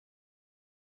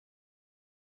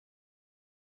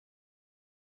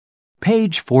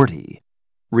Page 40.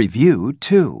 Review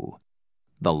 2.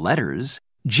 The letters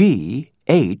G,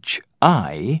 H,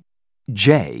 I,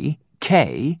 J,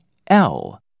 K,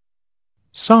 L.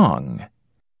 Song.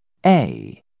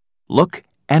 A. Look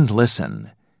and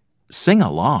listen. Sing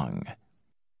along.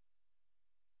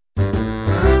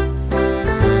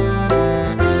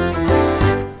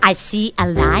 I see a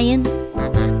lion,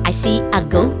 I see a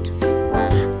goat,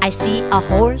 I see a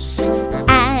horse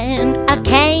and a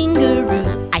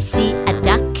kangaroo. I see a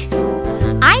duck,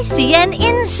 I see an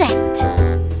insect.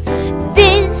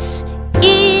 This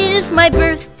is my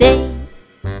birthday.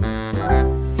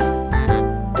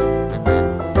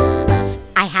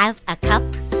 I have a cup,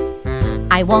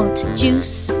 I want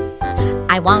juice,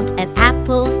 I want an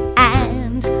apple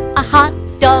and a hot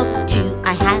dog too.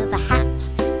 I have a hat,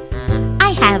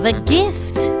 I have a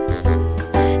gift.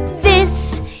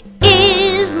 This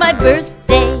is my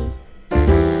birthday.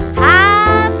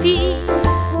 Happy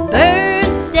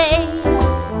birthday.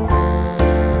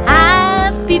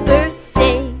 Happy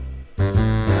birthday.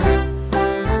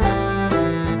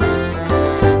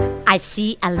 I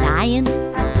see a lion,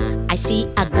 I see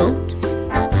a goat,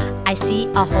 I see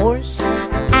a horse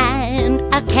and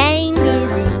a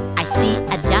kangaroo. I see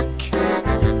a duck,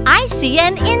 I see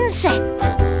an insect.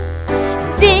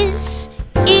 This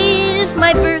is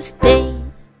my birthday.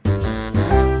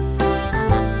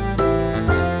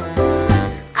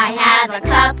 I have a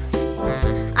cup,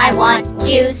 I want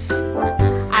juice,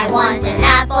 I want an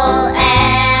apple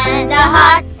and a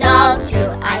hot dog too.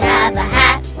 I have a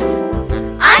hat,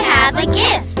 I have a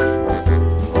gift.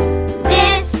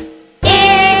 This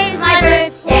is my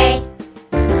birthday.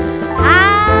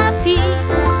 Happy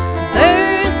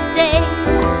birthday.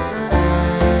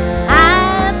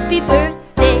 Happy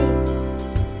birthday.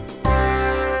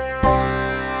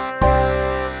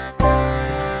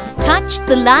 Touch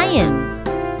the lion.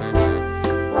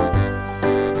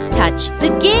 Touch the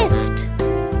gift.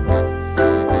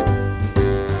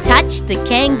 Touch the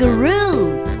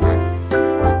kangaroo.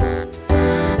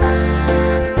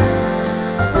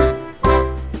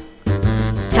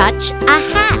 Touch a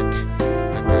hat.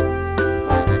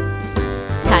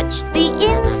 Touch the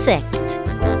insect.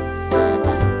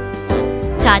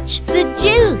 Touch the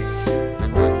juice.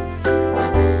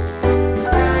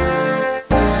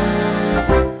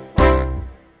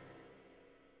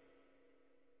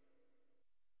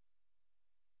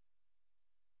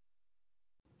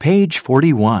 Page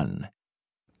 41.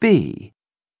 B.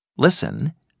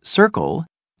 Listen, circle,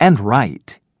 and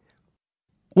write.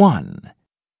 1,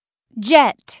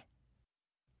 Jet.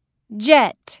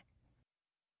 Jet.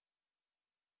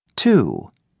 2,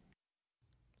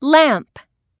 Lamp.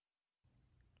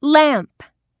 Lamp.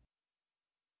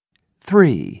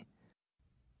 3,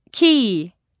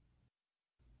 Key.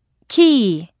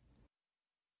 Key.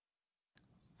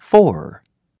 4,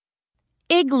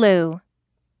 Igloo.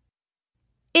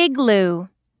 Igloo.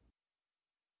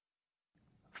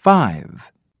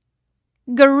 5,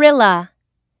 Gorilla.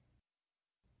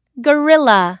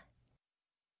 Gorilla.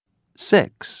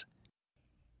 6,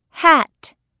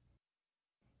 Hat.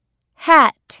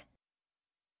 Hat.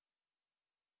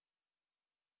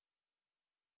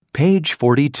 Page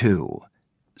 42.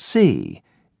 C.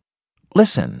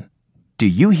 Listen. Do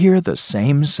you hear the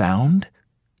same sound?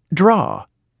 Draw.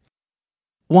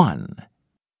 1,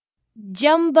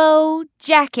 Jumbo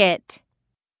jacket.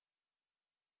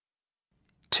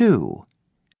 2,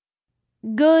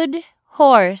 Good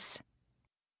horse.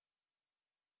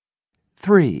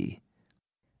 3,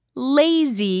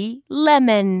 Lazy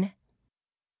lemon.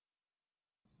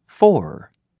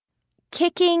 4,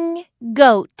 Kicking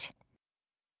goat.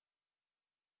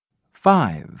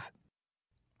 5,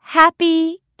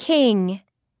 Happy king.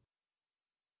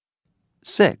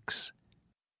 6.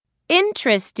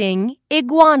 Interesting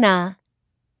iguana.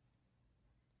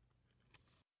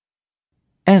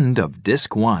 End of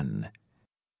Disc 1.